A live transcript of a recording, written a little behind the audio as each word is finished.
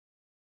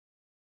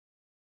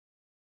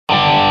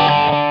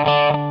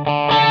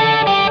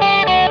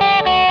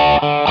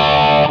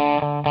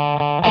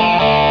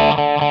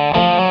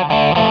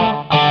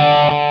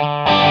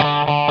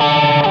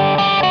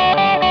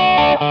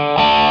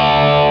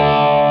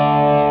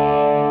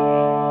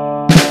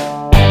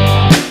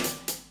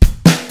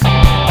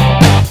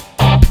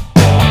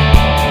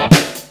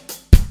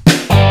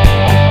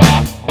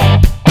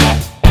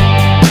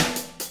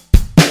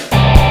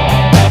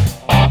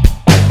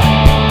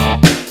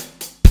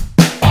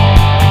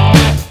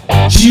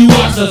She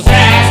was a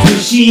fast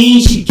machine,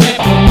 she kept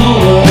the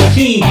motor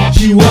clean.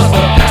 She was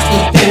the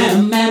fastest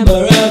damn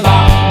member of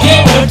our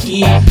Gerar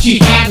team. She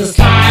had the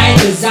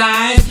slightest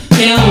eyes,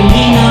 telling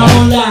me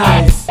no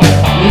lies,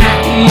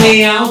 knocking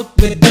me out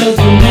with those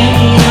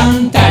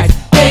Romanian ties,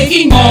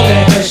 taking more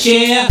than her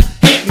share,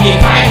 kept me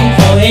fighting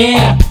for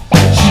air.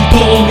 She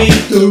told me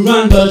to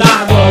run, but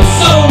I was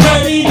so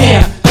ready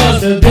there, cause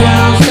the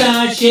ground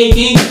started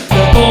shaking,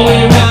 the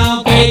Poli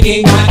round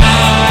quaking, my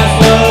eyes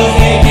was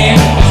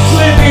aching,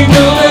 slipping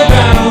to the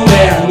ground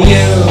where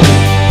you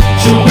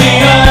should be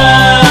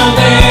all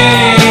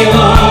day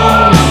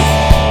long.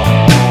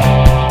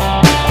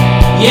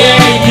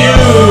 Yeah, you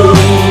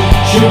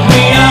should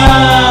be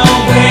all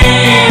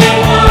day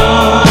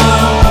long.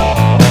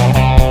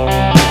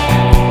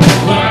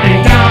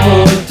 Running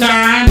double the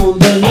time on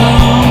the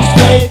long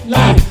straight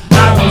line, I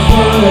was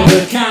one of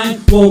a kind,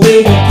 won't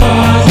wait a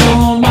prize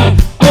on mine.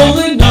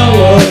 Only no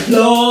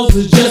applause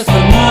was just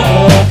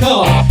another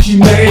call. She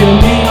made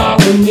a meal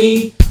out of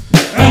me.